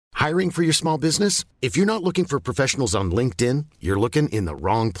Hiring for your small business? If you're not looking for professionals on LinkedIn, you're looking in the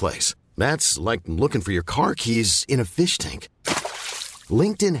wrong place. That's like looking for your car keys in a fish tank.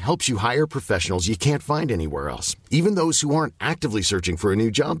 LinkedIn helps you hire professionals you can't find anywhere else, even those who aren't actively searching for a new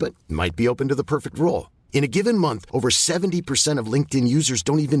job but might be open to the perfect role. In a given month, over 70% of LinkedIn users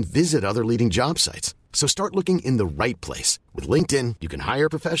don't even visit other leading job sites. So start looking in the right place. With LinkedIn, you can hire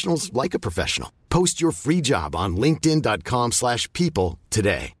professionals like a professional. Post your free job on linkedin.com/people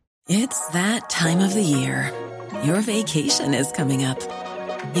today. It's that time of the year. Your vacation is coming up.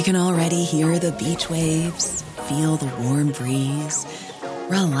 You can already hear the beach waves, feel the warm breeze,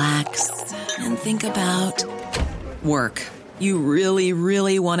 relax, and think about work. You really,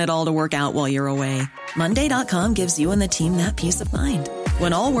 really want it all to work out while you're away. Monday.com gives you and the team that peace of mind.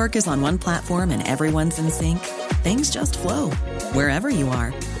 When all work is on one platform and everyone's in sync, things just flow. Wherever you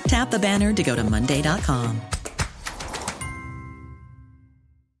are, tap the banner to go to Monday.com.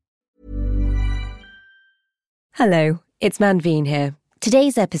 Hello, it's Manveen here.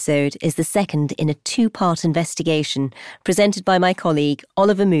 Today's episode is the second in a two-part investigation presented by my colleague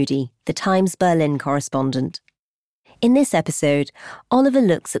Oliver Moody, the Times Berlin correspondent. In this episode, Oliver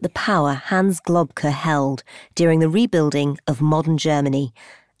looks at the power Hans Globke held during the rebuilding of modern Germany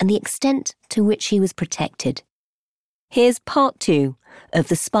and the extent to which he was protected. Here's part 2 of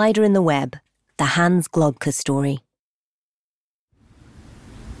The Spider in the Web, the Hans Globke story.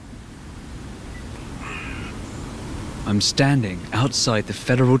 I'm standing outside the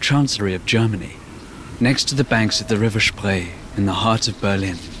Federal Chancellery of Germany, next to the banks of the River Spree in the heart of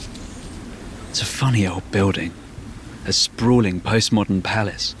Berlin. It's a funny old building. A sprawling postmodern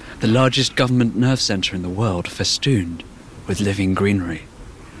palace, the largest government nerve centre in the world, festooned with living greenery.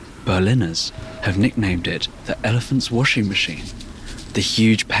 Berliners have nicknamed it the elephant's washing machine. The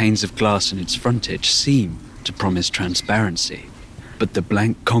huge panes of glass in its frontage seem to promise transparency, but the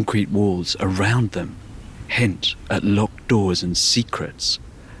blank concrete walls around them hint at locked doors and secrets,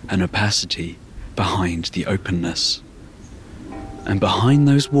 an opacity behind the openness. And behind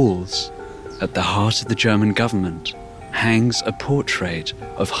those walls, at the heart of the German government, hangs a portrait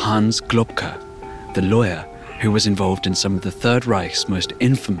of Hans Globke, the lawyer who was involved in some of the Third Reich's most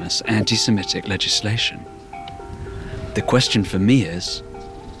infamous anti-Semitic legislation. The question for me is,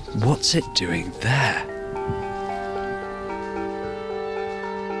 what's it doing there?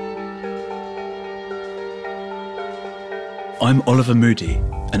 I'm Oliver Moody,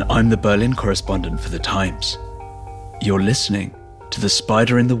 and I'm the Berlin correspondent for The Times. You're listening to The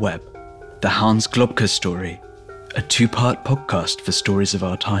Spider in the Web, the Hans Globke story, a two-part podcast for stories of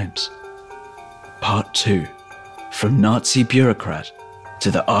our times. Part 2, from Nazi bureaucrat to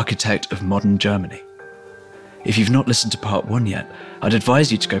the architect of modern Germany. If you've not listened to part 1 yet, I'd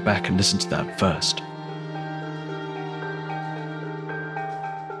advise you to go back and listen to that first.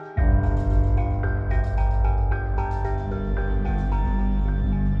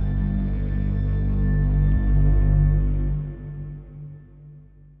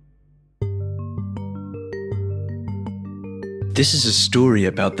 This is a story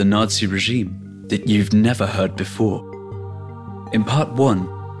about the Nazi regime that you've never heard before. In part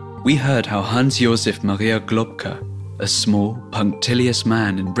 1, we heard how Hans-Josef Maria Globke, a small, punctilious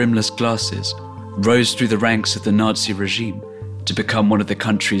man in brimless glasses, rose through the ranks of the Nazi regime to become one of the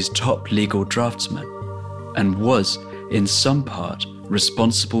country's top legal draftsmen, and was, in some part,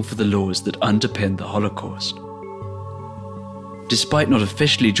 responsible for the laws that underpin the Holocaust. Despite not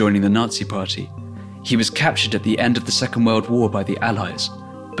officially joining the Nazi Party, he was captured at the end of the Second World War by the Allies,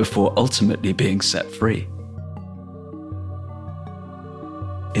 before ultimately being set free.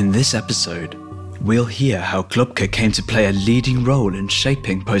 In this episode, we'll hear how Globke came to play a leading role in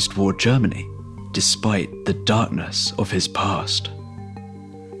shaping post-war Germany, despite the darkness of his past.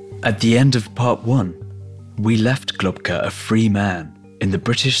 At the end of part 1, we left Globke a free man in the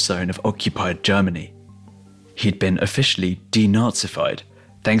British zone of occupied Germany. He'd been officially denazified,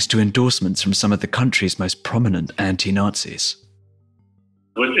 thanks to endorsements from some of the country's most prominent anti-Nazis.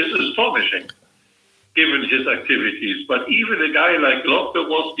 Which is astonishing, given his activities. But even a guy like Globke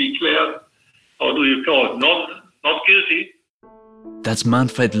was declared, how do you call it, not guilty. That's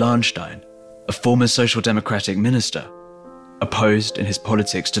Manfred Lahnstein, a former Social Democratic minister, opposed in his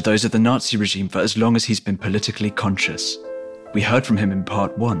politics to those of the Nazi regime for as long as he's been politically conscious. We heard from him in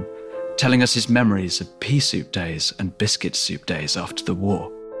part 1, telling us his memories of pea soup days and biscuit soup days after the war.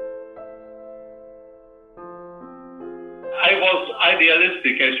 I was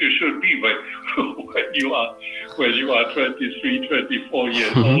idealistic, as you should be when you are 23, 24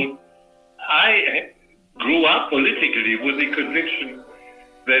 years old. I grew up politically with the conviction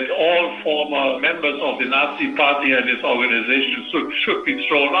that all former members of the Nazi Party and its organization should be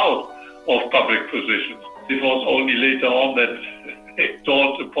thrown out of public positions. It was only later on that it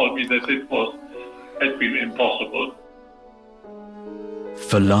dawned upon me that it had been impossible.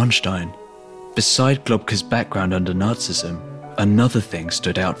 For Lahnstein, beside Globke's background under Nazism, another thing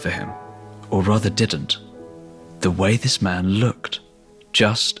stood out for him, or rather didn't. The way this man looked.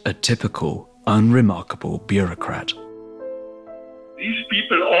 Just a typical, unremarkable bureaucrat. These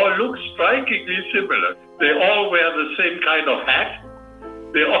people all look strikingly similar. They all wear the same kind of hat.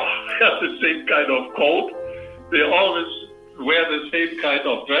 They all wear the same kind of coat. They always wear the same kind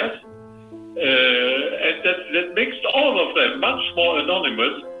of dress. And that makes all of them much more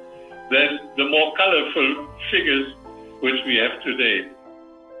anonymous than the more colorful figures which we have today.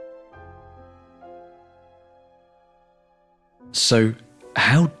 So,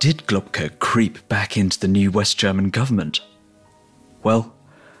 how did Globke creep back into the new West German government? Well,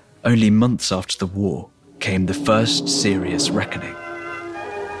 only months after the war came the first serious reckoning.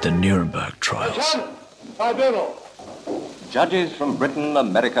 The Nuremberg trials. Judges from Britain,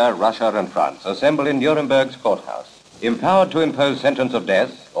 America, Russia and France assemble in Nuremberg's courthouse, empowered to impose sentence of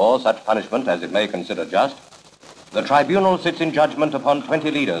death or such punishment as it may consider just. The tribunal sits in judgment upon 20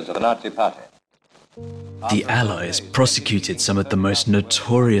 leaders of the Nazi Party. The Allies prosecuted some of the most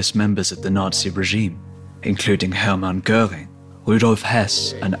notorious members of the Nazi regime, including Hermann Göring, Rudolf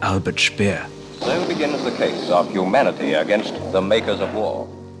Hess and Albert Speer. So begins the case of humanity against the makers of war.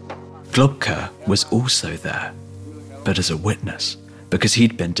 Globke was also there, but as a witness, because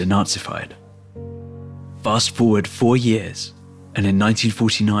he'd been denazified. Fast forward 4 years, and in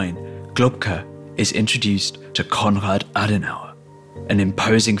 1949, Globke is introduced to Konrad Adenauer, an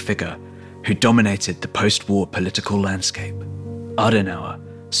imposing figure who dominated the post-war political landscape. Adenauer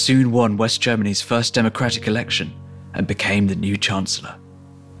soon won West Germany's first democratic election and became the new chancellor.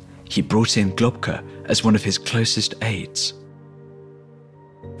 He brought in Globke as one of his closest aides.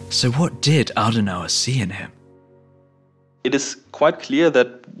 So what did Adenauer see in him? It is quite clear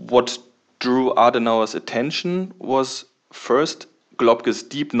that what drew Adenauer's attention was first Globke's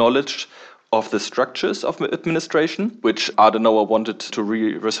deep knowledge of the structures of administration, which Adenauer wanted to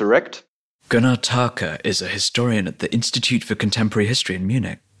resurrect. Gunnar Thaker is a historian at the Institute for Contemporary History in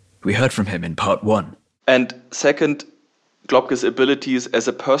Munich. We heard from him in part 1. And second, Globke's abilities as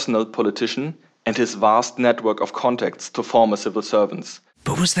a personal politician and his vast network of contacts to former civil servants.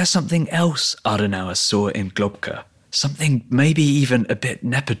 But was there something else Adenauer saw in Globke? Something maybe even a bit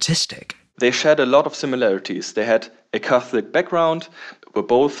nepotistic? They shared a lot of similarities. They had a Catholic background, were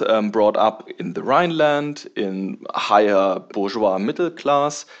both brought up in the Rhineland, in higher bourgeois middle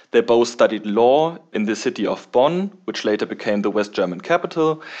class. They both studied law in the city of Bonn, which later became the West German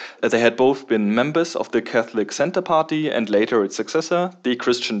capital. They had both been members of the Catholic Center Party and later its successor, the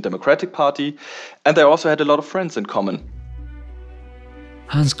Christian Democratic Party. And they also had a lot of friends in common.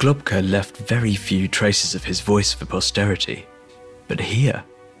 Hans Globke left very few traces of his voice for posterity. But here,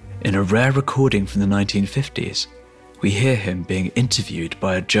 in a rare recording from the 1950s, we hear him being interviewed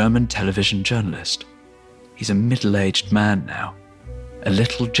by a German television journalist. He's a middle-aged man now, a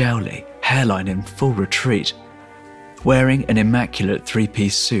little jowly, hairline in full retreat, wearing an immaculate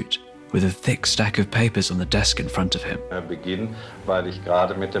three-piece suit with a thick stack of papers on the desk in front of him.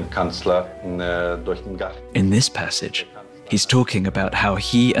 In this passage, he's talking about how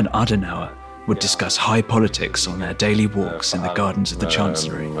he and Adenauer would discuss high politics on their daily walks in the gardens of the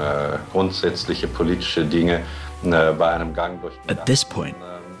Chancellery. At this point,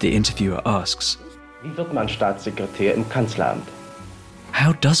 the interviewer asks,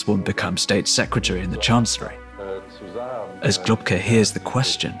 how does one become state secretary in the Chancellery? As Globke hears the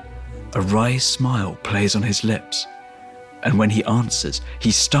question, a wry smile plays on his lips. And when he answers,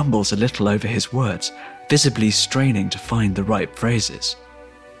 he stumbles a little over his words, visibly straining to find the right phrases.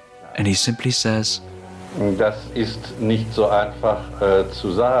 And he simply says, Das ist nicht so einfach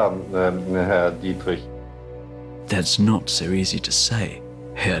zu sagen, Herr Dietrich. That's not so easy to say,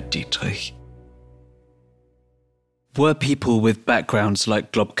 Herr Dietrich. Were people with backgrounds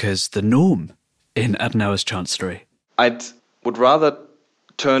like Globke's the norm in Adenauer's chancellery? I would rather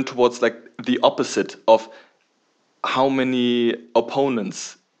turn towards the opposite of how many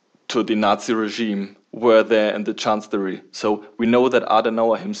opponents to the Nazi regime were there in the chancellery. So we know that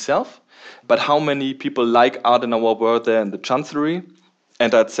Adenauer himself, but how many people like Adenauer were there in the chancellery?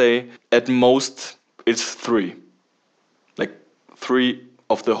 And I'd say at most it's 3. 3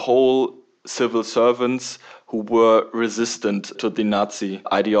 of the whole civil servants who were resistant to the Nazi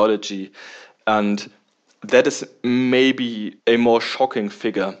ideology. And that is maybe a more shocking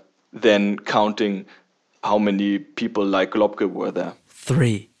figure than counting how many people like Globke were there.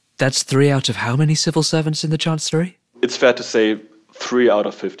 3. That's 3 out of how many civil servants in the Chancellery? It's fair to say 3 out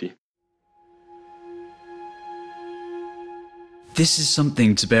of 50. This is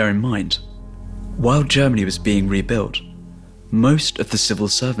something to bear in mind. While Germany was being rebuilt, most of the civil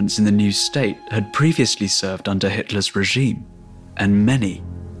servants in the new state had previously served under Hitler's regime, and many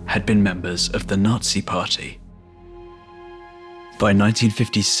had been members of the Nazi Party. By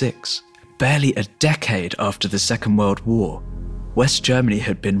 1956, barely a decade after the Second World War, West Germany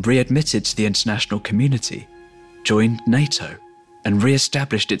had been readmitted to the international community, joined NATO, and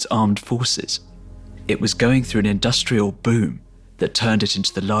re-established its armed forces. It was going through an industrial boom that turned it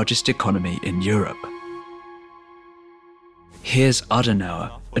into the largest economy in Europe. Here's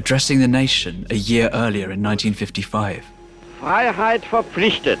Adenauer addressing the nation a year earlier in 1955. Freiheit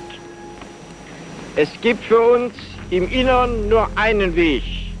verpflichtet. Es gibt für uns im Innern nur einen Weg,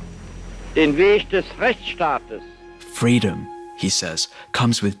 den Weg des Rechtsstaates. Freedom, he says,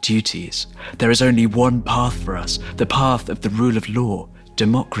 comes with duties. There is only one path for us, the path of the rule of law,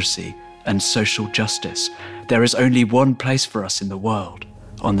 democracy, and social justice. There is only one place for us in the world,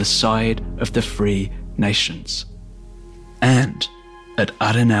 on the side of the free nations. And at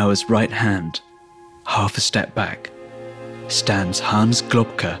Adenauer's right hand, half a step back, stands Hans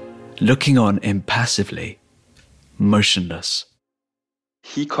Globke, looking on impassively, motionless.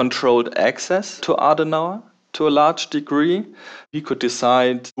 He controlled access to Adenauer to a large degree. He could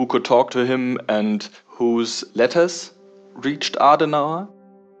decide who could talk to him and whose letters reached Adenauer.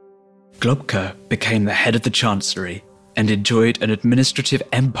 Globke became the head of the Chancellery and enjoyed an administrative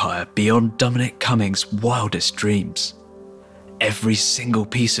empire beyond Dominic Cummings' wildest dreams. Every single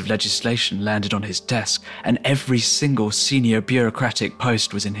piece of legislation landed on his desk, and every single senior bureaucratic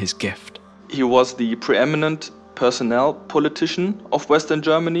post was in his gift. He was the preeminent personnel politician of Western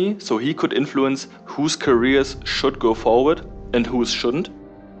Germany, so he could influence whose careers should go forward and whose shouldn't.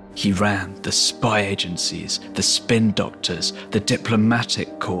 He ran the spy agencies, the spin doctors, the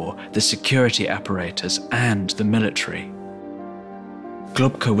diplomatic corps, the security apparatus, and the military.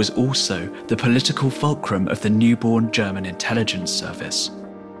 Globke was also the political fulcrum of the newborn German intelligence service.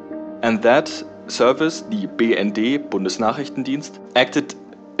 And that service, the BND, Bundesnachrichtendienst, acted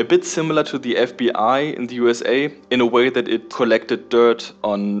a bit similar to the FBI in the USA in a way that it collected dirt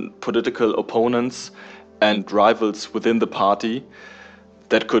on political opponents and rivals within the party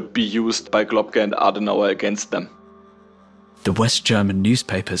that could be used by Globke and Adenauer against them. The West German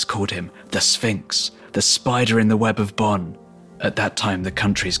newspapers called him the Sphinx, the spider in the web of Bonn, at that time the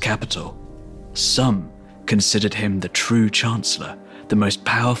country's capital. Some considered him the true chancellor, the most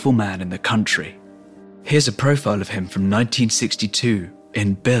powerful man in the country. Here's a profile of him from 1962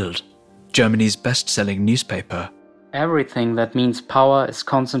 in Bild, Germany's best-selling newspaper. Everything that means power is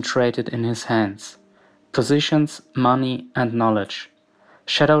concentrated in his hands. Positions, money, and knowledge.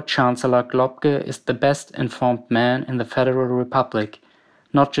 Shadow Chancellor Globke is the best informed man in the Federal Republic,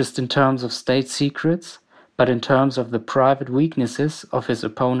 not just in terms of state secrets, but in terms of the private weaknesses of his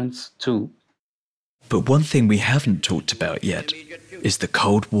opponents too. But one thing we haven't talked about yet is the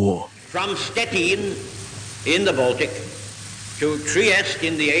Cold War. From Stettin in the Baltic to Trieste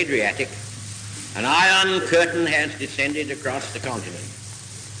in the Adriatic, an iron curtain has descended across the continent.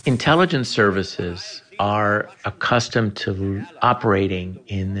 Intelligence services are accustomed to operating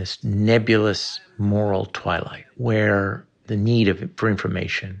in this nebulous moral twilight where the need for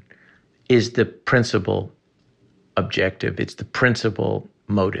information is the principal objective, it's the principal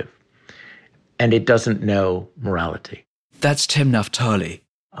motive, and it doesn't know morality. That's Tim Naftali.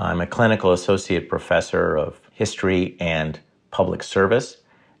 I'm a clinical associate professor of history and public service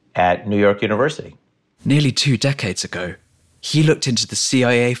at New York University. Nearly 2 decades ago, he looked into the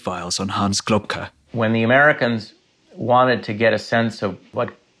CIA files on Hans Globke. When the Americans wanted to get a sense of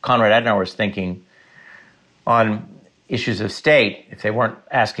what Konrad Adenauer was thinking on issues of state, if they weren't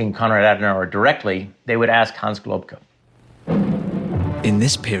asking Konrad Adenauer directly, they would ask Hans Globke. In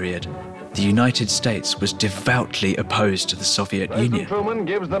this period, the United States was devoutly opposed to the Soviet Union.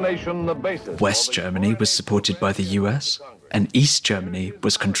 West Germany was supported by the US, and East Germany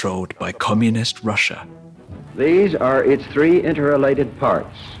was controlled by communist Russia. These are its 3 interrelated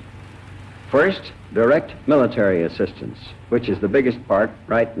parts. First, direct military assistance, which is the biggest part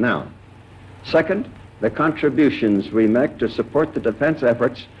right now. Second, the contributions we make to support the defense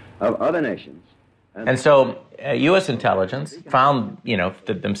efforts of other nations. And so U.S. intelligence found,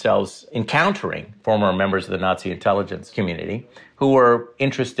 themselves encountering former members of the Nazi intelligence community who were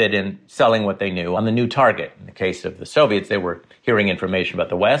interested in selling what they knew on the new target. In the case of the Soviets, they were hearing information about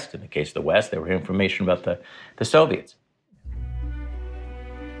the West. In the case of the West, they were hearing information about the Soviets.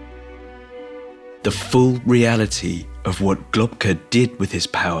 The The full reality of what Globke did with his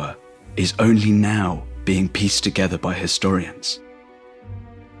power is only now being pieced together by historians.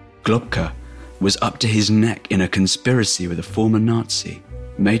 Globke was up to his neck in a conspiracy with a former Nazi,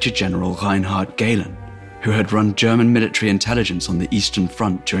 Major General Reinhard Gehlen, who had run German military intelligence on the Eastern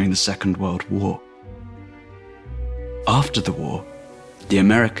Front during the Second World War. After the war, the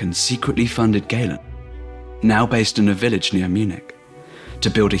Americans secretly funded Gehlen, now based in a village near Munich, to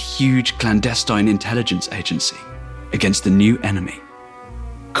build a huge clandestine intelligence agency against the new enemy,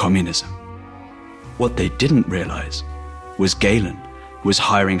 communism. What they didn't realize was Gehlen was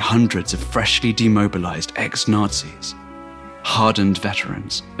hiring hundreds of freshly demobilized ex-Nazis, hardened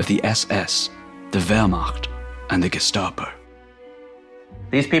veterans of the SS, the Wehrmacht, and the Gestapo.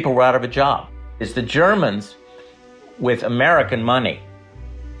 These people were out of a job. It's the Germans with American money,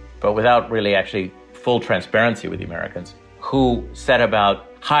 but without really actually full transparency with the Americans, who set about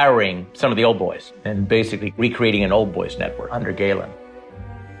hiring some of the old boys and basically recreating an old boys network under Gehlen.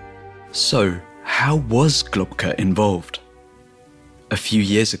 So, how was Globke involved? A few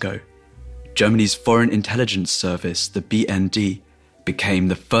years ago, Germany's Foreign Intelligence Service, the BND, became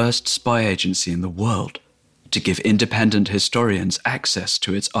the first spy agency in the world to give independent historians access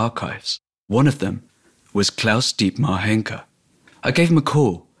to its archives. One of them was Klaus Dietmar Henke. I gave him a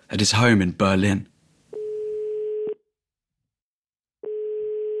call at his home in Berlin.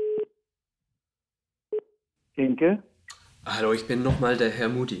 Henke? Hallo, ich bin nochmal der Herr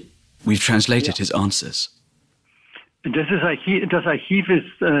Moody. We've translated his answers. Das Archiv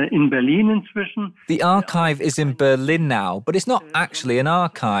ist in Berlin inzwischen. The archive is in Berlin now, but it's not actually an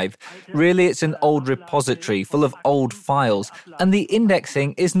archive. Really, it's an old repository full of old files, and the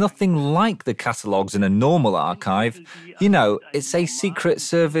indexing is nothing like the catalogues in a normal archive. You know, it's a Secret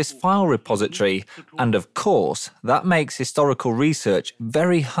Service file repository, and of course, that makes historical research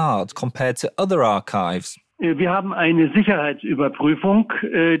very hard compared to other archives. Wir haben eine Sicherheitsüberprüfung,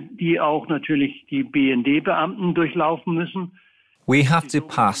 die auch natürlich die BND-Beamten durchlaufen müssen. We have to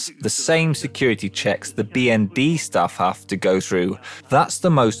pass the same security checks the BND staff have to go through. That's the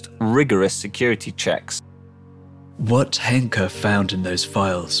most rigorous security checks. What Henke found in those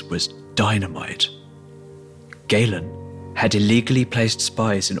files was dynamite. Gehlen had illegally placed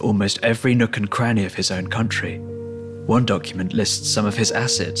spies in almost every nook and cranny of his own country. One document lists some of his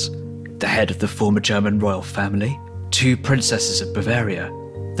assets: the head of the former German royal family, 2 princesses of Bavaria,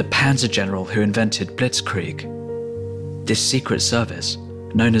 the Panzer General who invented Blitzkrieg. This secret service,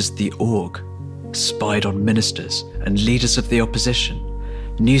 known as the Org, spied on ministers and leaders of the opposition,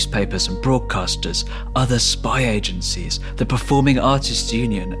 newspapers and broadcasters, other spy agencies, the Performing Artists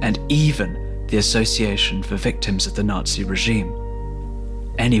Union, and even the Association for Victims of the Nazi Regime.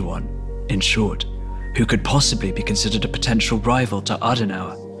 Anyone, in short, who could possibly be considered a potential rival to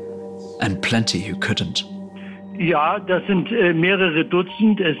Adenauer. And plenty who couldn't. Ja, das sind mehrere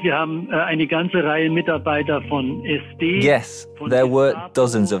Dutzend. Wir haben eine ganze Reihe Mitarbeiter von SD. Yes, there were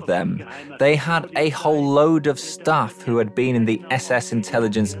dozens of them. They had a whole load of staff who had been in the SS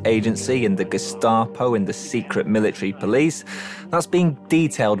intelligence agency, in the Gestapo, in the secret military police. That's being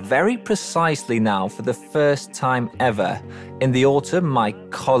detailed very precisely now for the first time ever. In the autumn, my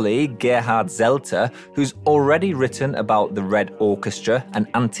colleague Gerhard Zelter, who's already written about the Red Orchestra, an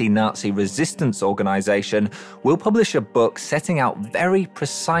anti-Nazi resistance organisation, will publish a book setting out very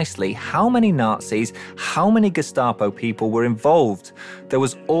precisely how many Nazis, how many Gestapo people were involved. There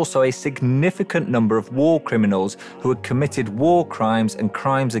was also a significant number of war criminals who had committed war crimes and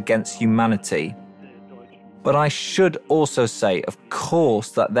crimes against humanity. But I should also say, of course,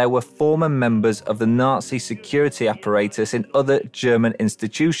 that there were former members of the Nazi security apparatus in other German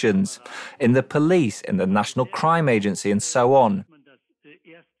institutions, in the police, in the National Crime Agency, and so on.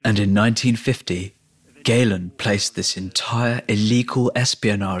 And in 1950, Gehlen placed this entire illegal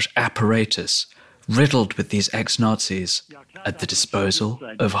espionage apparatus, riddled with these ex-Nazis, at the disposal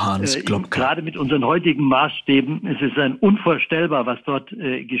of Hans Globke. Gerade mit unseren heutigen Maßstäben ist es unvorstellbar, was dort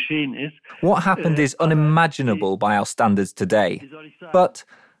geschehen ist. What happened is unimaginable by our standards today. But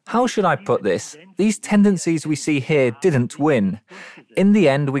how should I put this? These tendencies we see here didn't win. In the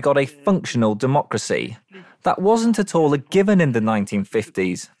end, we got a functional democracy. That wasn't at all a given in the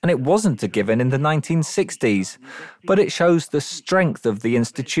 1950s, and it wasn't a given in the 1960s. But it shows the strength of the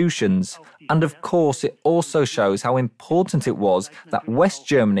institutions. And of course, it also shows how important it was that West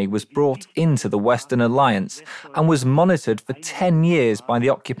Germany was brought into the Western Alliance and was monitored for 10 years by the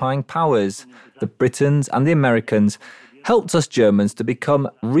occupying powers. The Britons and the Americans helped us Germans to become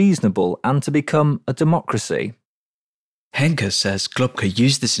reasonable and to become a democracy. Henke says Globke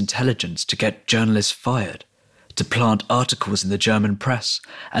used this intelligence to get journalists fired, to plant articles in the German press,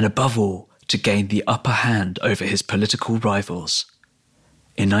 and above all, to gain the upper hand over his political rivals.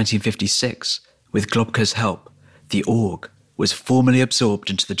 In 1956, with Globke's help, the org was formally absorbed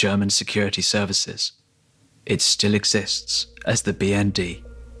into the German security services. It still exists as the BND,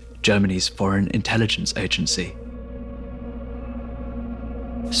 Germany's foreign intelligence agency.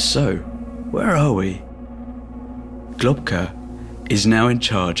 So, where are we? Globke is now in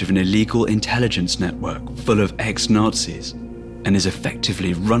charge of an illegal intelligence network full of ex-Nazis and is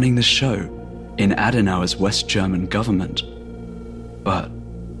effectively running the show in Adenauer's West German government. But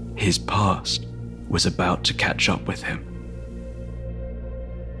his past was about to catch up with him.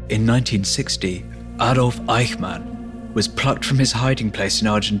 In 1960, Adolf Eichmann was plucked from his hiding place in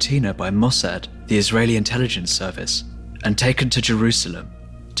Argentina by Mossad, the Israeli intelligence service, and taken to Jerusalem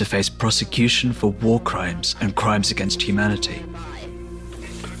to face prosecution for war crimes and crimes against humanity.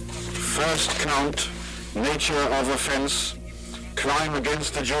 First count, nature of offense, crime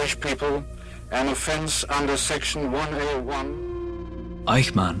against the Jewish people, an offense under Section 1A1.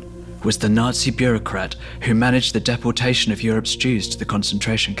 Eichmann was the Nazi bureaucrat who managed the deportation of Europe's Jews to the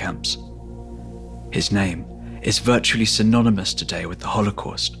concentration camps. His name is virtually synonymous today with the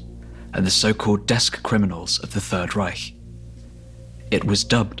Holocaust and the so-called desk criminals of the Third Reich. It was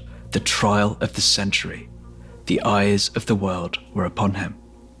dubbed the trial of the century. The eyes of the world were upon him.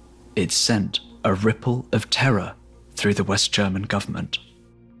 It sent a ripple of terror through the West German government.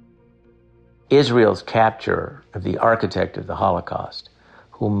 Israel's capture of the architect of the Holocaust,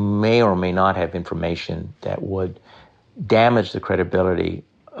 who may or may not have information that would damage the credibility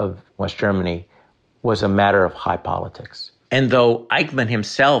of West Germany, was a matter of high politics. And though Eichmann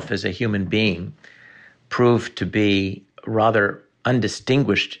himself as a human being proved to be rather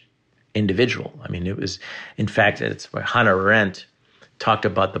undistinguished individual. I mean, it was, in fact, it's where Hannah Arendt talked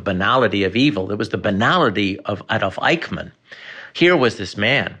about the banality of evil. It was the banality of Adolf Eichmann. Here was this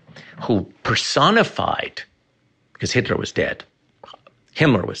man who personified, because Hitler was dead,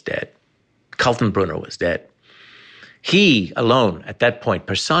 Himmler was dead, Kaltenbrunner was dead. He alone, at that point,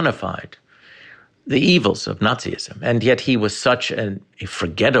 personified the evils of Nazism, and yet he was such a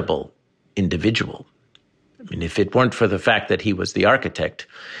forgettable individual. I mean, if it weren't for the fact that he was the architect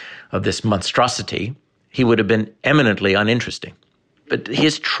of this monstrosity, he would have been eminently uninteresting. But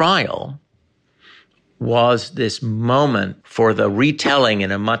his trial was this moment for the retelling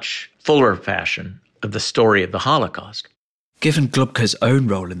in a much fuller fashion of the story of the Holocaust. Given Globke's own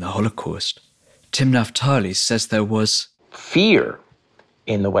role in the Holocaust, Tim Naftali says there was fear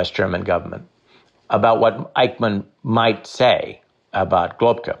in the West German government about what Eichmann might say about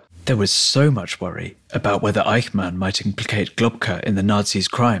Globke. There was so much worry about whether Eichmann might implicate Globke in the Nazis'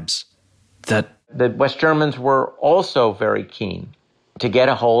 crimes that the West Germans were also very keen to get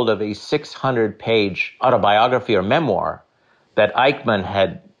a hold of a 600-page autobiography or memoir that Eichmann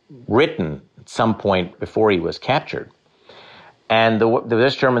had written at some point before he was captured. And the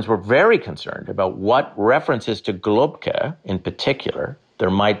West Germans were very concerned about what references to Globke, in particular, there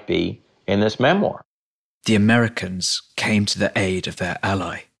might be in this memoir. The Americans came to the aid of their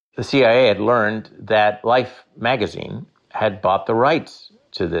ally. The CIA had learned that Life magazine had bought the rights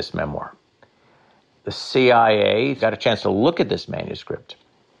to this memoir. The CIA got a chance to look at this manuscript,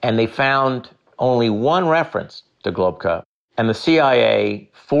 and they found only one reference to Globke. And the CIA,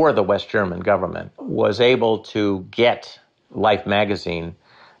 for the West German government, was able to get Life magazine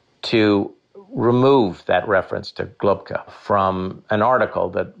to remove that reference to Globke from an article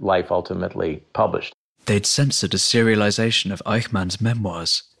that Life ultimately published. They'd censored a serialization of Eichmann's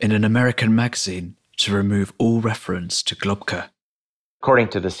memoirs in an American magazine to remove all reference to Globke. According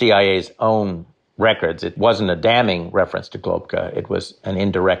to the CIA's own records, it wasn't a damning reference to Globke, it was an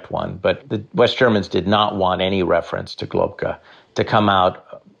indirect one. But the West Germans did not want any reference to Globke to come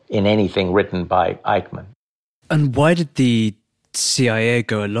out in anything written by Eichmann. And why did the CIA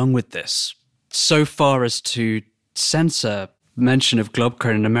go along with this, so far as to censor mention of Globke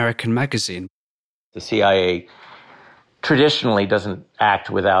in an American magazine? The CIA traditionally doesn't act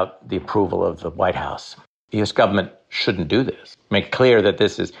without the approval of the White House. The U.S. government shouldn't do this. Make clear that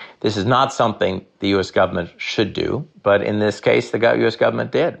this is not something the U.S. government should do, but in this case, the U.S.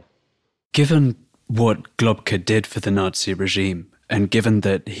 government did. Given what Globke did for the Nazi regime, and given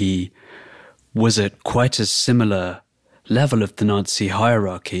that he was at quite a similar level of the Nazi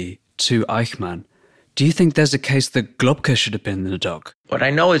hierarchy to Eichmann, do you think there's a case that Globke should have been in the dock? What I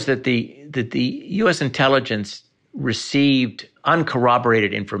know is that the U.S. intelligence received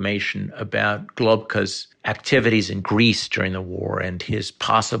uncorroborated information about Globke's activities in Greece during the war and his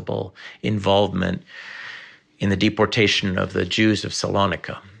possible involvement in the deportation of the Jews of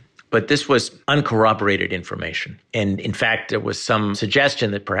Salonika. But this was uncorroborated information. And in fact, there was some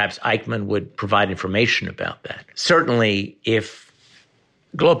suggestion that perhaps Eichmann would provide information about that. Certainly, if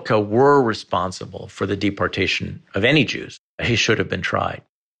Globke were responsible for the deportation of any Jews, he should have been tried.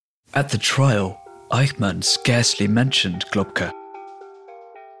 At the trial, Eichmann scarcely mentioned Globke.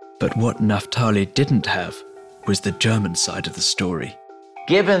 But what Naftali didn't have was the German side of the story.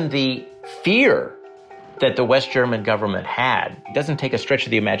 Given the fear that the West German government had, it doesn't take a stretch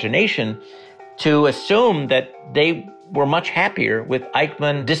of the imagination to assume that they were much happier with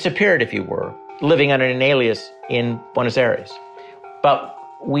Eichmann disappeared, if you were, living under an alias in Buenos Aires. But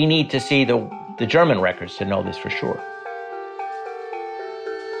we need to see the German records to know this for sure.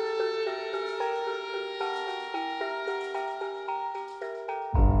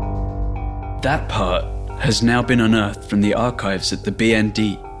 That part has now been unearthed from the archives at the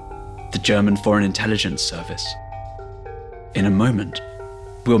BND, the German Foreign Intelligence Service. In a moment,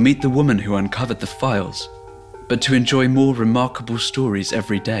 we'll meet the woman who uncovered the files, but to enjoy more remarkable stories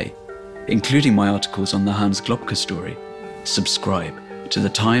every day, including my articles on the Hans Globke story, subscribe to The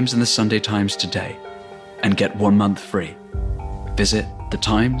Times and the Sunday Times today and get 1 month free. Visit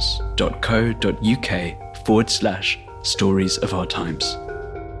thetimes.co.uk/stories of our times.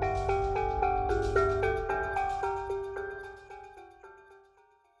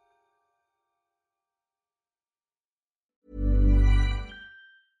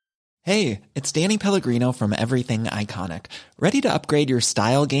 Hey, it's Danny Pellegrino from Everything Iconic. Ready to upgrade your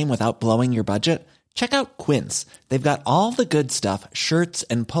style game without blowing your budget? Check out Quince. They've got all the good stuff, shirts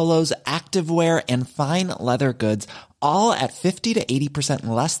and polos, activewear, and fine leather goods, all at 50 to 80%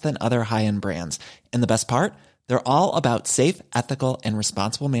 less than other high-end brands. And the best part? They're all about safe, ethical, and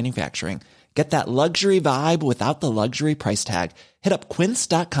responsible manufacturing. Get that luxury vibe without the luxury price tag. Hit up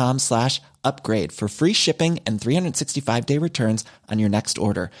quince.com/upgrade for free shipping and 365-day returns on your next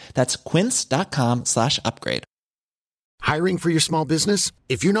order. That's quince.com/upgrade. Hiring for your small business?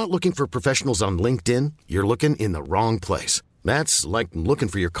 If you're not looking for professionals on LinkedIn, you're looking in the wrong place. That's like looking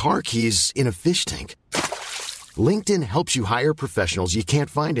for your car keys in a fish tank. LinkedIn helps you hire professionals you can't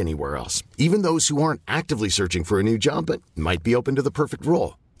find anywhere else, even those who aren't actively searching for a new job but might be open to the perfect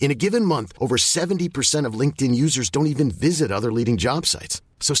role. In a given month, over 70% of LinkedIn users don't even visit other leading job sites.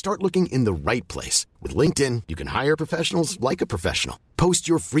 So start looking in the right place. With LinkedIn, you can hire professionals like a professional. Post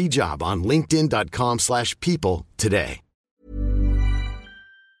your free job on linkedin.com/people today.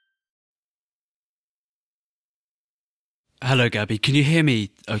 Hello, Gabby. Can you hear me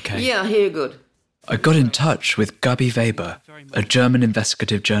okay? Yeah, I hear you good. I got in touch with Gabi Weber, a German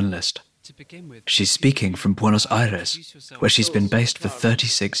investigative journalist. She's speaking from Buenos Aires, where she's been based for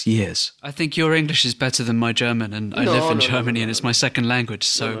 36 years. I think your English is better than my German, and I live in Germany and it's my second language,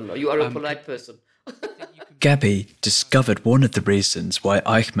 so... No, you are a polite person. Gabi discovered one of the reasons why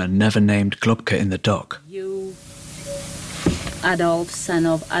Eichmann never named Globke in the doc. You, Adolf, son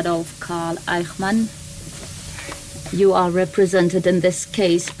of Adolf Karl Eichmann, you are represented in this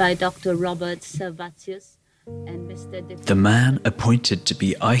case by Dr. Robert Servatius. The man appointed to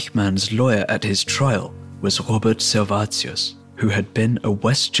be Eichmann's lawyer at his trial was Robert Servatius, who had been a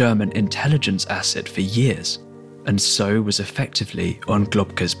West German intelligence asset for years, and so was effectively on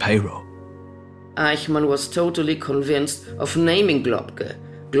Globke's payroll. Eichmann was totally convinced of naming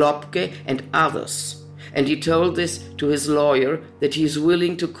Globke and others, and he told this to his lawyer that he is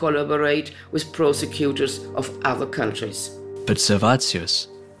willing to collaborate with prosecutors of other countries. But Servatius,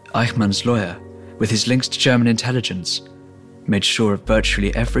 Eichmann's lawyer, with his links to German intelligence, made sure of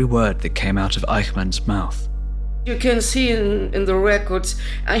virtually every word that came out of Eichmann's mouth. You can see in the records,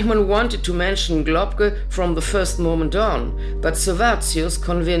 Eichmann wanted to mention Globke from the first moment on, but Servatius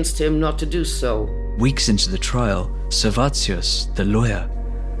convinced him not to do so. Weeks into the trial, Servatius, the lawyer,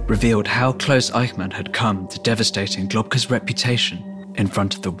 revealed how close Eichmann had come to devastating Globke's reputation in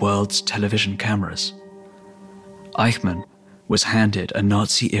front of the world's television cameras. Eichmann was handed a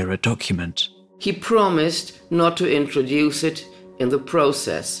Nazi-era document. He promised not to introduce it in the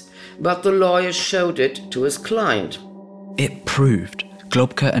process, but the lawyer showed it to his client. It proved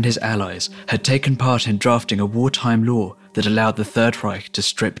Globke and his allies had taken part in drafting a wartime law that allowed the Third Reich to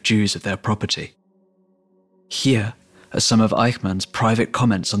strip Jews of their property. Here are some of Eichmann's private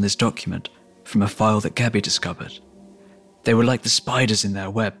comments on this document from a file that Gabi discovered. They were like the spiders in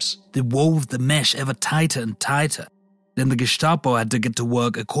their webs. They wove the mesh ever tighter and tighter. Then the Gestapo had to get to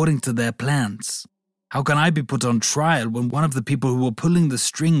work according to their plans. How can I be put on trial when one of the people who were pulling the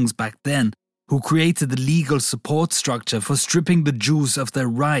strings back then, who created the legal support structure for stripping the Jews of their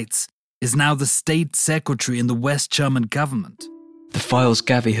rights, is now the state secretary in the West German government? The files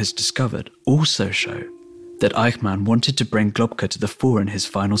Gavi has discovered also show that Eichmann wanted to bring Globke to the fore in his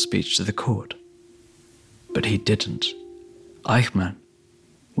final speech to the court. But he didn't. Eichmann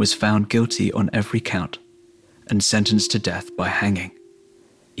was found guilty on every count and sentenced to death by hanging.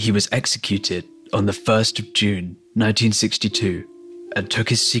 He was executed on the 1st of June 1962 and took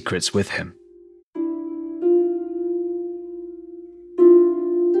his secrets with him.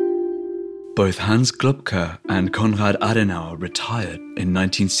 Both Hans Globke and Konrad Adenauer retired in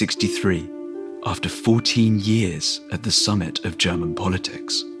 1963 after 14 years at the summit of German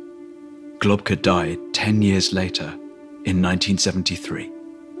politics. Globke died 10 years later in 1973.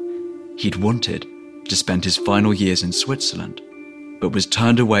 He'd wanted to spend his final years in Switzerland, but was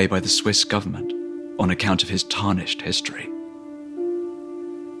turned away by the Swiss government on account of his tarnished history.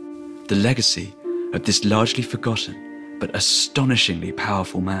 The legacy of this largely forgotten but astonishingly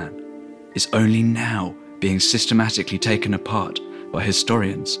powerful man is only now being systematically taken apart by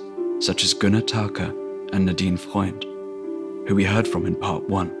historians such as Gunnar Taucher and Nadine Freund, who we heard from in part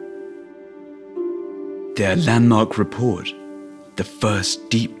 1. Their landmark report, the first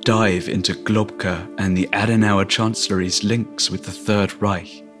deep dive into Globke and the Adenauer Chancellery's links with the Third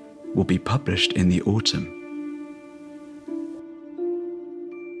Reich, will be published in the autumn.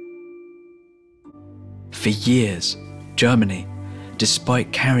 For years, Germany,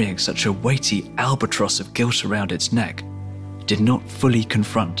 despite carrying such a weighty albatross of guilt around its neck, did not fully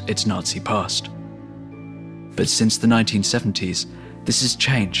confront its Nazi past. But since the 1970s, this has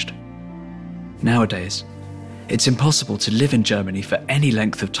changed. Nowadays, it's impossible to live in Germany for any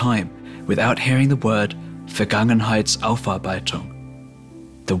length of time without hearing the word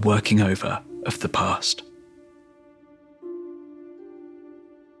Vergangenheitsaufarbeitung, the working over of the past.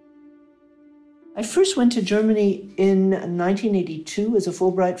 I first went to Germany in 1982 as a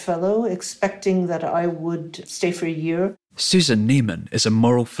Fulbright Fellow, expecting that I would stay for a year. Susan Neiman is a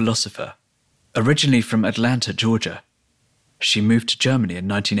moral philosopher, originally from Atlanta, Georgia. She moved to Germany in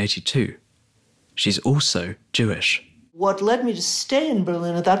 1982. She's also Jewish. What led me to stay in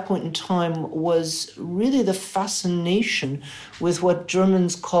Berlin at that point in time was really the fascination with what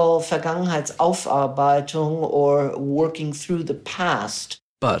Germans call Vergangenheitsaufarbeitung, or working through the past.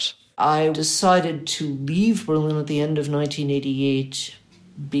 But I decided to leave Berlin at the end of 1988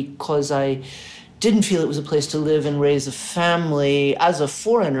 because I didn't feel it was a place to live and raise a family. As a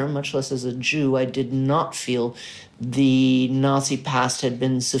foreigner, much less as a Jew, I did not feel the Nazi past had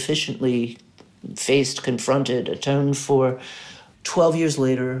been sufficiently faced, confronted, atoned for. 12 years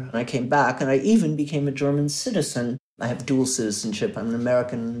later, I came back, and I even became a German citizen. I have dual citizenship. I'm an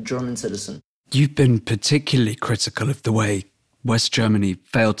American and German citizen. You've been particularly critical of the way West Germany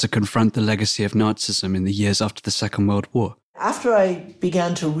failed to confront the legacy of Nazism in the years after the Second World War. After I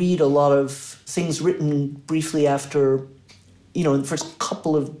began to read a lot of things written briefly after, in the first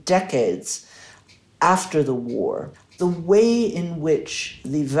couple of decades after the war, the way in which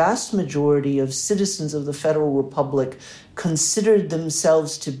the vast majority of citizens of the Federal Republic considered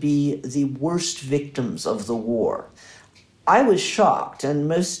themselves to be the worst victims of the war, I was shocked, and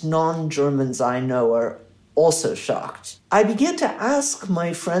most non-Germans I know are also shocked. I began to ask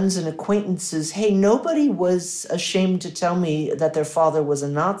my friends and acquaintances, hey, nobody was ashamed to tell me that their father was a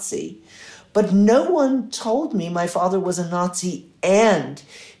Nazi, but no one told me my father was a Nazi and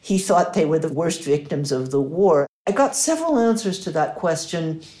he thought they were the worst victims of the war. I got several answers to that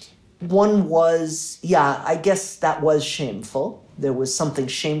question. One was, yeah, I guess that was shameful. There was something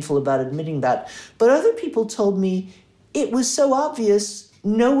shameful about admitting that. But other people told me it was so obvious,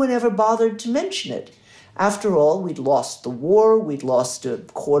 no one ever bothered to mention it. After all, we'd lost the war, we'd lost a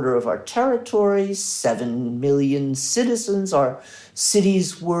quarter of our territory, 7 million citizens, our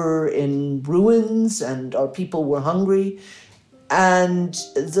cities were in ruins, and our people were hungry. And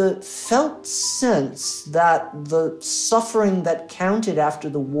the felt sense that the suffering that counted after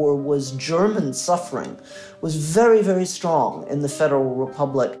the war was German suffering was very, very strong in the Federal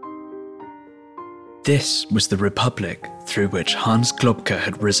Republic. This was the republic through which Hans Globke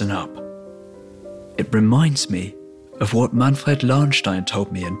had risen up. It reminds me of what Manfred Lahnstein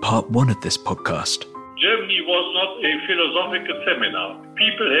told me in part 1 of this podcast. Germany was not a philosophical seminar.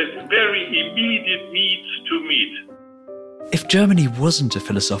 People had very immediate needs to meet. If Germany wasn't a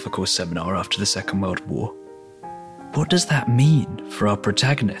philosophical seminar after the Second World War, what does that mean for our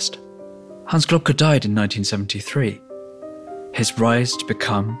protagonist? Hans Globke died in 1973. His rise to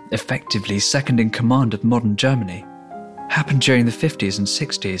become effectively second in command of modern Germany happened during the 50s and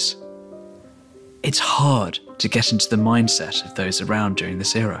 60s. It's hard to get into the mindset of those around during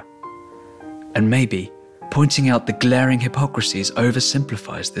this era. And maybe pointing out the glaring hypocrisies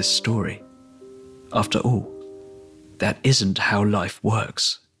oversimplifies this story. After all, that isn't how life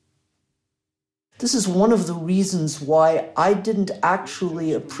works. This is one of the reasons why I didn't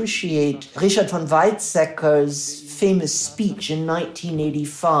actually appreciate Richard von Weizsäcker's famous speech in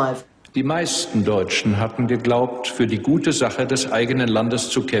 1985. Die meisten Deutschen hatten geglaubt, für die gute Sache des eigenen Landes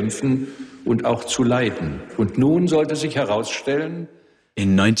zu kämpfen und auch zu leiden. Und nun sollte sich herausstellen...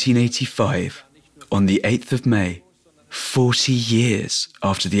 In 1985, on the 8th of May, 40 years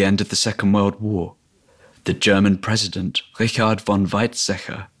after the end of the Second World War, the German president, Richard von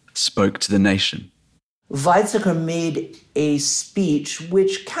Weizsäcker, spoke to the nation. Weizsäcker made a speech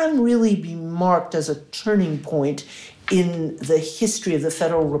which can really be marked as a turning point in the history of the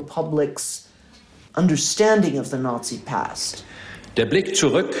Federal Republic's understanding of the Nazi past. Der Blick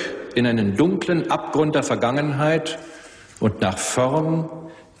zurück in einen dunklen Abgrund der Vergangenheit und nach vorn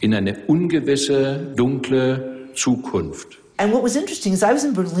in eine ungewisse, dunkle Zukunft. And what was interesting is I was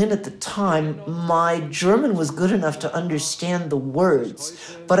in Berlin at the time. My German was good enough to understand the words,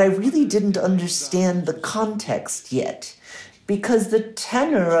 but I really didn't understand the context yet. Because the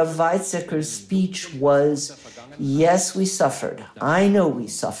tenor of Weizsäcker's speech was, yes, we suffered. I know we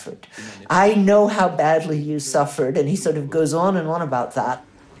suffered. I know how badly you suffered. And he sort of goes on and on about that.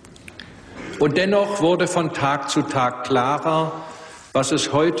 Und dennoch wurde von Tag zu Tag klarer, was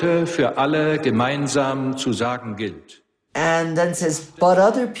es heute für alle gemeinsam zu sagen gilt. And then says, but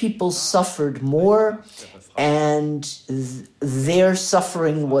other people suffered more, and their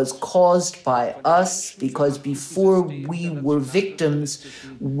suffering was caused by us, because before we were victims,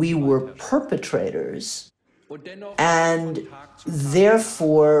 we were perpetrators. And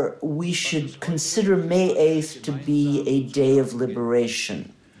therefore, we should consider May 8th to be a day of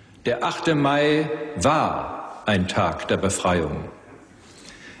liberation. Der 8. Mai war ein Tag der Befreiung.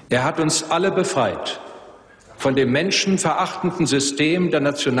 Er hat uns alle befreit von dem menschenverachtenden System der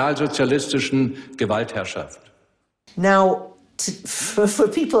nationalsozialistischen Gewaltherrschaft. Now, for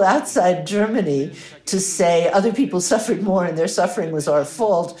people outside Germany to say other people suffered more and their suffering was our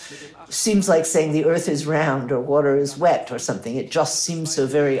fault seems like saying the earth is round or water is wet or something. It just seems so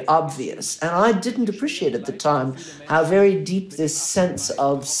very obvious. And I didn't appreciate at the time how very deep this sense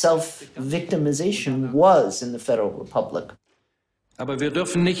of self-victimization was in the Federal Republic. Aber wir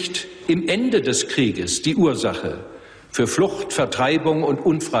dürfen nicht im Ende des Krieges die Ursache für Flucht, Vertreibung und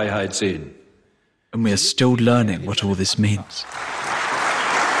Unfreiheit sehen. And we are still learning what all this means.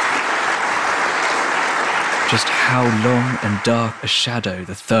 Just how long and dark a shadow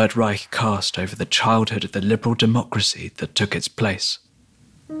the Third Reich cast over the childhood of the liberal democracy that took its place.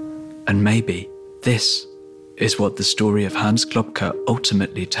 And maybe this is what the story of Hans Globke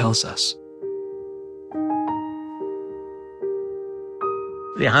ultimately tells us.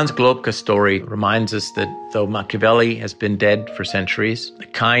 The Hans Globke story reminds us that though Machiavelli has been dead for centuries, the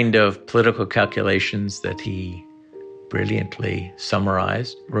kind of political calculations that he brilliantly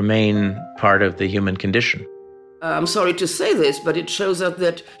summarized remain part of the human condition. I'm sorry to say this, but it shows us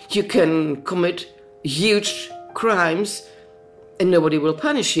that you can commit huge crimes and nobody will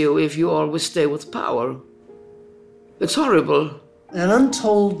punish you if you always stay with power. It's horrible. An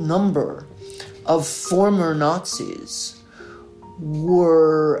untold number of former Nazis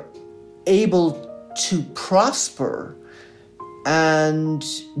were able to prosper and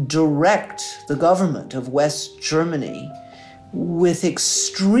direct the government of West Germany with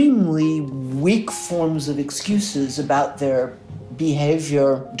extremely weak forms of excuses about their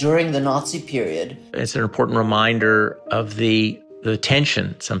behavior during the Nazi period. It's an important reminder of the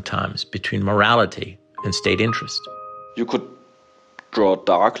tension sometimes between morality and state interest. You could draw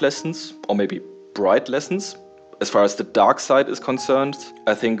dark lessons or maybe bright lessons. As far as the dark side is concerned,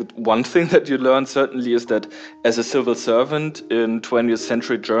 I think one thing that you learn certainly is that as a civil servant in 20th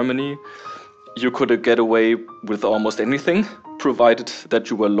century Germany, you could get away with almost anything, provided that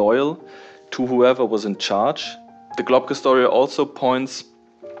you were loyal to whoever was in charge. The Globke story also points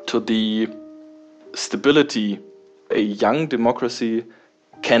to the stability a young democracy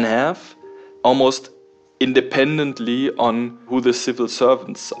can have, almost independently on who the civil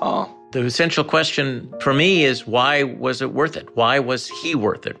servants are. The essential question for me is, why was it worth it? Why was he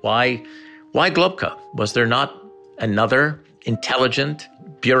worth it? Why Globke? Was there not another intelligent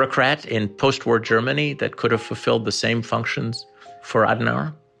bureaucrat in post-war Germany that could have fulfilled the same functions for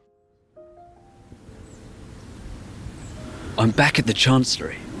Adenauer? I'm back at the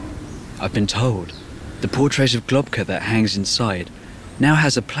Chancellery. I've been told the portrait of Globke that hangs inside now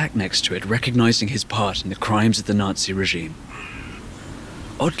has a plaque next to it recognizing his part in the crimes of the Nazi regime.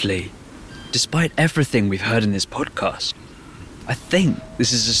 Oddly, despite everything we've heard in this podcast, I think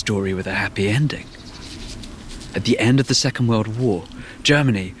this is a story with a happy ending. At the end of the Second World War,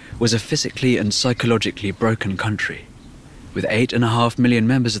 Germany was a physically and psychologically broken country. With 8.5 million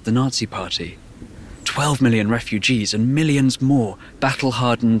members of the Nazi Party, 12 million refugees and millions more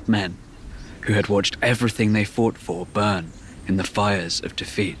battle-hardened men who had watched everything they fought for burn in the fires of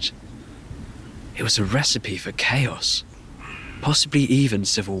defeat. It was a recipe for chaos, possibly even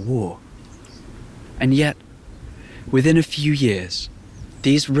civil war. And yet, within a few years,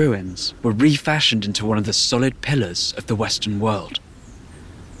 these ruins were refashioned into one of the solid pillars of the Western world.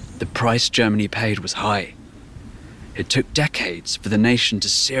 The price Germany paid was high. It took decades for the nation to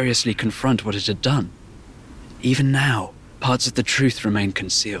seriously confront what it had done. Even now, parts of the truth remain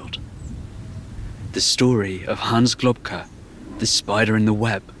concealed. The story of Hans Globke, the spider in the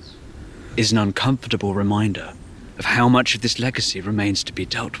web, is an uncomfortable reminder of how much of this legacy remains to be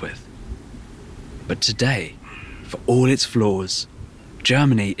dealt with. But today, for all its flaws,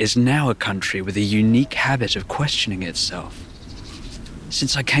 Germany is now a country with a unique habit of questioning itself.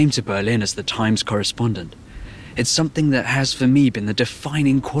 Since I came to Berlin as the Times correspondent, it's something that has for me been the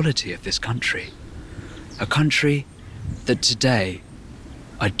defining quality of this country. A country that today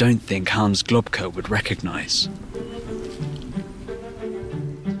I don't think Hans Globke would recognize.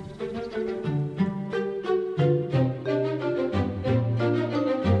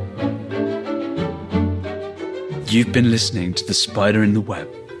 You've been listening to The Spider in the Web,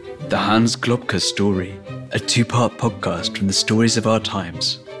 the Hans Globke story, a two-part podcast from the stories of our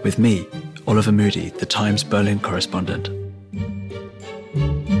times, with me, Oliver Moody, the Times Berlin correspondent.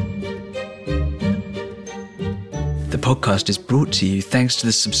 The podcast is brought to you thanks to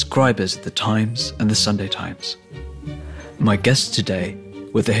the subscribers of the Times and the Sunday Times. My guests today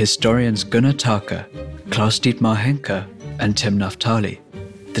were the historians Gunnar Thaker, Klaus Dietmar Henke, and Tim Naftali,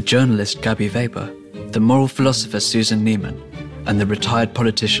 the journalist Gabi Weber, the moral philosopher Susan Neiman, and the retired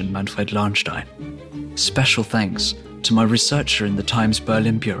politician Manfred Lahnstein. Special thanks to my researcher in the Times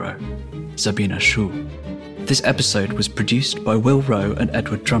Berlin Bureau, Sabina Schuh. This episode was produced by Will Rowe and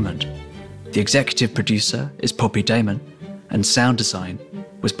Edward Drummond. The executive producer is Poppy Damon, and sound design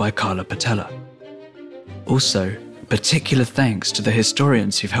was by Carla Patella. Also, particular thanks to the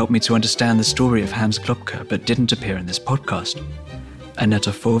historians who've helped me to understand the story of Hans Globke but didn't appear in this podcast. Annette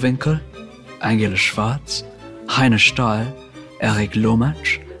Vorwinkel, Angela Schwarz, Heine Stahl, Eric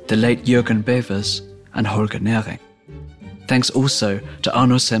Lomach, the late Jürgen Bevers, and Holger Nering. Thanks also to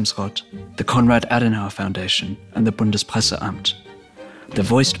Arno Semsrott, the Konrad Adenauer Foundation, and the Bundespresseamt. The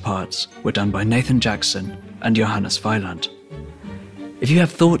voiced parts were done by Nathan Jackson and Johannes Weiland. If you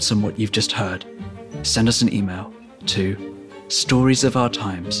have thoughts on what you've just heard, send us an email to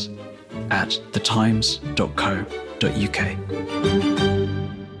storiesofourtimes@thetimes.co.uk.